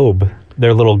that globe,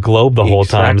 their little globe the whole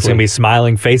time. It's Exactly. going to be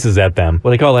smiling faces at them.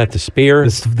 what do they call that, the Sphere?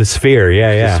 The sphere,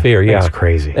 yeah. The Sphere, yeah. That's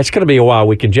crazy. It's going to be a while.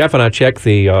 Jeff and I checked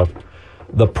the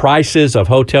prices of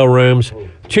hotel rooms.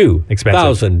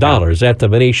 $2,000 at the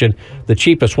Venetian. The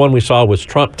cheapest one we saw was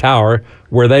Trump Tower,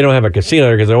 where they don't have a casino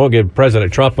because they won't give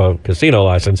President Trump a casino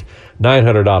license.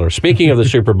 $900. Speaking of the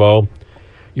Super Bowl,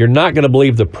 you're not going to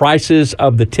believe the prices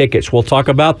of the tickets. We'll talk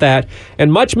about that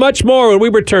and much, much more when we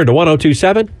return to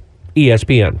 102.7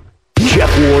 ESPN. Jeff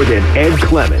Ward and Ed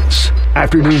Clements.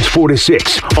 Afternoons 4 to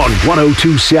 6 on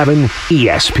 102.7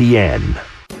 ESPN.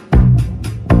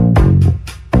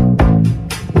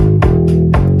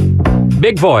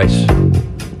 Big voice.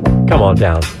 Come on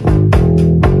down.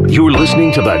 You're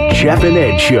listening to the Jeff and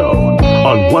Ed Show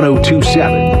on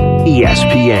 102.7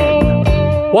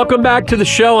 ESPN. Welcome back to the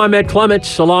show. I'm Ed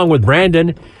Clements along with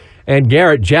Brandon and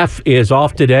Garrett. Jeff is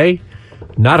off today.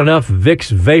 Not enough Vicks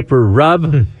Vapor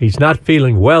Rub. He's not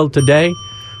feeling well today.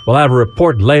 We'll have a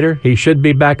report later. He should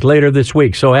be back later this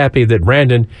week. So happy that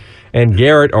Brandon and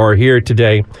Garrett are here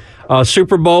today.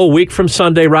 Super Bowl week from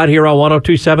Sunday right here on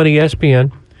 102.7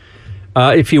 ESPN.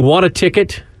 If you want a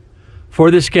ticket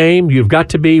for this game, you've got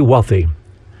to be wealthy.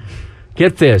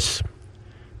 Get this.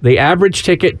 The average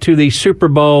ticket to the Super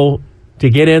Bowl to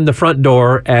get in the front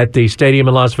door at the stadium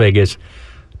in Las Vegas,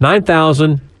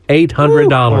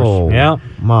 $9,800. Oh, Yeah.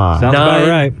 my. Sounds about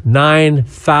right.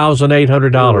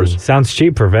 $9,800. Sounds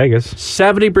cheap for Vegas.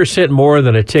 70% more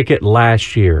than a ticket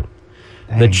last year.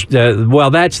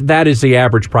 That is the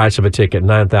average price of a ticket,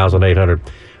 $9,800.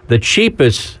 The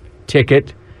cheapest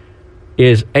ticket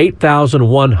is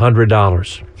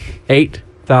 $8,100.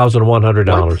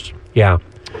 $8,100. Yeah.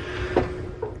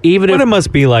 Even What if it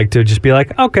must be like to just be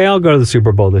like, okay, I'll go to the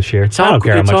Super Bowl this year. I don't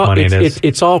care how much money it is.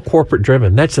 It's all corporate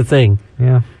driven. That's the thing.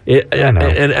 Yeah. I know.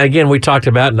 And again, we talked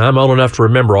about, and I'm old enough to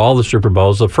remember all the Super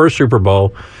Bowls. The first Super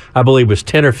Bowl, I believe, was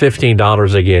 $10 or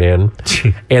 $15 to get in.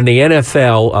 And the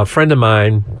NFL, a friend of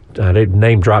mine, I didn't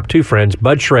name drop two friends,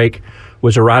 Bud Shrake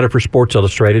was a writer for Sports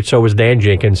Illustrated, so was Dan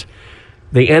Jenkins.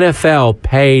 The NFL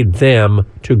paid them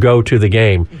to go to the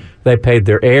game. They paid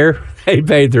their air, they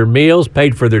paid their meals,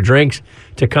 paid for their drinks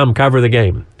to come cover the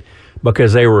game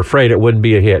because they were afraid it wouldn't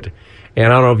be a hit. And I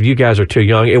don't know if you guys are too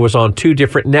young. It was on two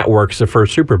different networks, the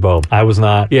first Super Bowl. I was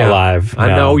not alive. I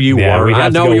know you were. I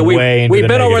know you. We've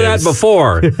been over that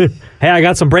before. Hey, I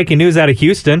got some breaking news out of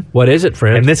Houston. What is it,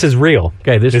 friend? And this is real.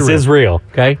 Okay, this is real.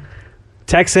 Okay.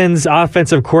 Texans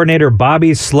offensive coordinator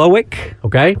Bobby Slowick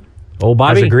Okay. Old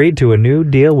Bobby has agreed to a new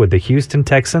deal with the Houston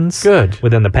Texans. Good.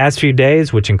 Within the past few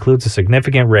days, which includes a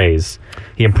significant raise.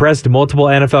 He impressed multiple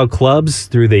NFL clubs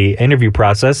through the interview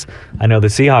process. I know the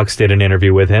Seahawks did an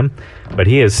interview with him, but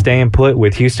he is staying put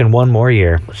with Houston one more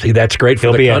year. See, that's great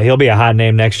for he'll be a hot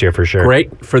name next year for sure.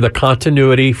 Great for the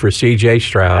continuity for C.J.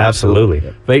 Stroud. Absolutely.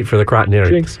 Great for the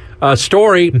continuity. Jinx. A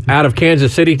story out of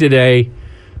Kansas City today.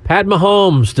 Pat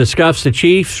Mahomes discussed the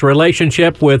Chiefs'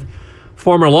 relationship with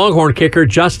former Longhorn kicker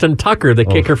Justin Tucker, the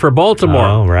kicker for Baltimore.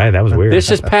 Oh, right. That was weird. This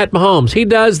is Pat Mahomes. He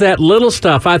does that little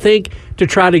stuff, I think, to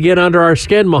try to get under our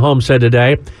skin, Mahomes said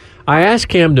today. I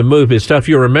asked him to move his stuff.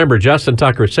 You'll remember Justin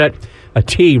Tucker set a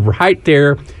tee right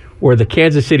there where the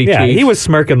Kansas City Chiefs. He was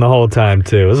smirking the whole time,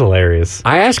 too. It was hilarious.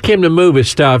 I asked him to move his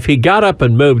stuff. He got up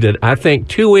and moved it, I think,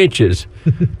 2 inches.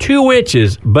 2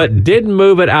 inches, but didn't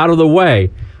move it out of the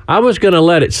way. I was going to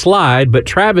let it slide, but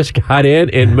Travis got in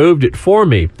and moved it for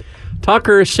me.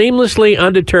 Tucker, seamlessly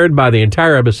undeterred by the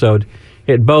entire episode,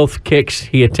 hit both kicks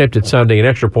he attempted Sunday, an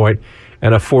extra point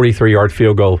and a 43-yard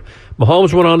field goal.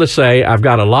 Mahomes went on to say, I've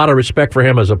got a lot of respect for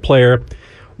him as a player,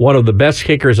 one of the best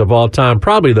kickers of all time,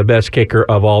 probably the best kicker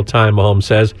of all time, Mahomes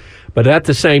says. But at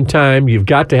the same time, you've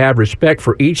got to have respect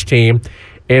for each team,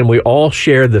 and we all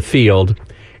share the field,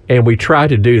 and we try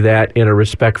to do that in a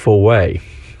respectful way.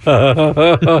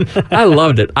 I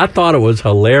loved it. I thought it was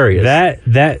hilarious.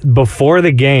 That before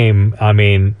the game, I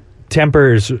mean,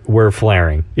 tempers were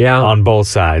flaring. Yeah. On both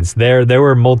sides. There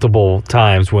were multiple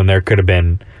times when there could have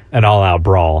been an all-out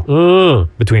brawl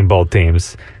between both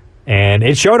teams, and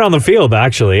it showed on the field.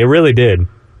 Actually, it really did.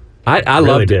 I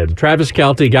loved it. Travis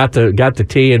Kelce got the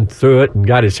tee and threw it, and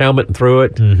got his helmet and threw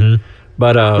it. Mm-hmm.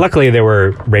 But luckily, there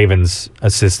were Ravens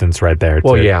assistants right there.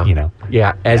 Well, to,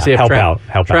 yeah, if help out.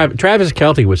 Travis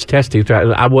Kelce was testy.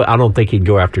 I don't think he'd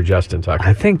go after Justin Tucker.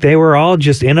 I think they were all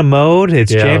just in a mode.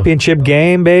 It's championship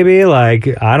game, baby. Like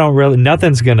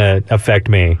nothing's gonna affect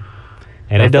me,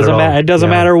 and it doesn't matter. It doesn't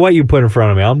matter what you put in front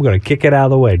of me. I'm gonna kick it out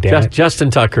of the way. Damn it. Justin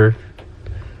Tucker.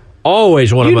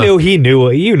 Always one of my... He knew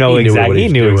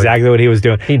exactly what he was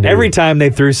doing. Every time they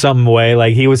threw something away,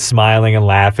 like he was smiling and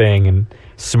laughing and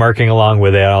smirking along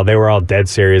with it. They were all dead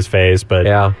serious face,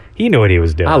 but he knew what he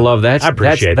was doing. I love that. I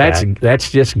appreciate that.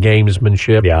 That's just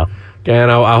gamesmanship. Yeah.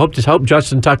 And I hope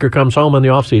Justin Tucker comes home in the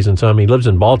offseason some. He lives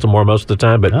in Baltimore most of the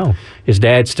time, but his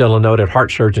dad's still a noted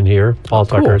heart surgeon here, Paul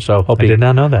Tucker. So I did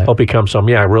not know that. Hope he comes home.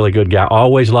 Yeah, really good guy.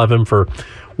 Always love him for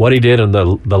what he did in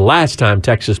the last time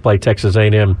Texas played Texas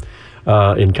A&M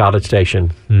in College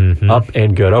Station. Mm-hmm. Up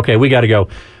and good. Okay, we got to go.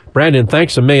 Brandon,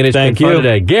 thanks a million. It's been fun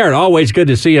today. Garrett, always good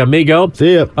to see you, amigo.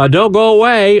 See ya. Don't go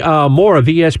away. More of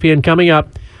ESPN coming up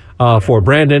for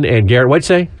Brandon and Garrett. What'd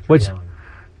you say?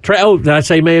 Trey, did I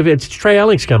say maybe it's Trey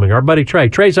Elling's coming, our buddy Trey.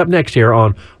 Trey's up next here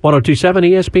on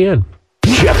 102.7 ESPN.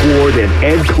 Jeff Ward and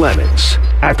Ed Clements.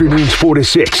 Afternoons 4 to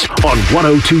 6 on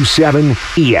 102.7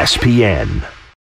 ESPN.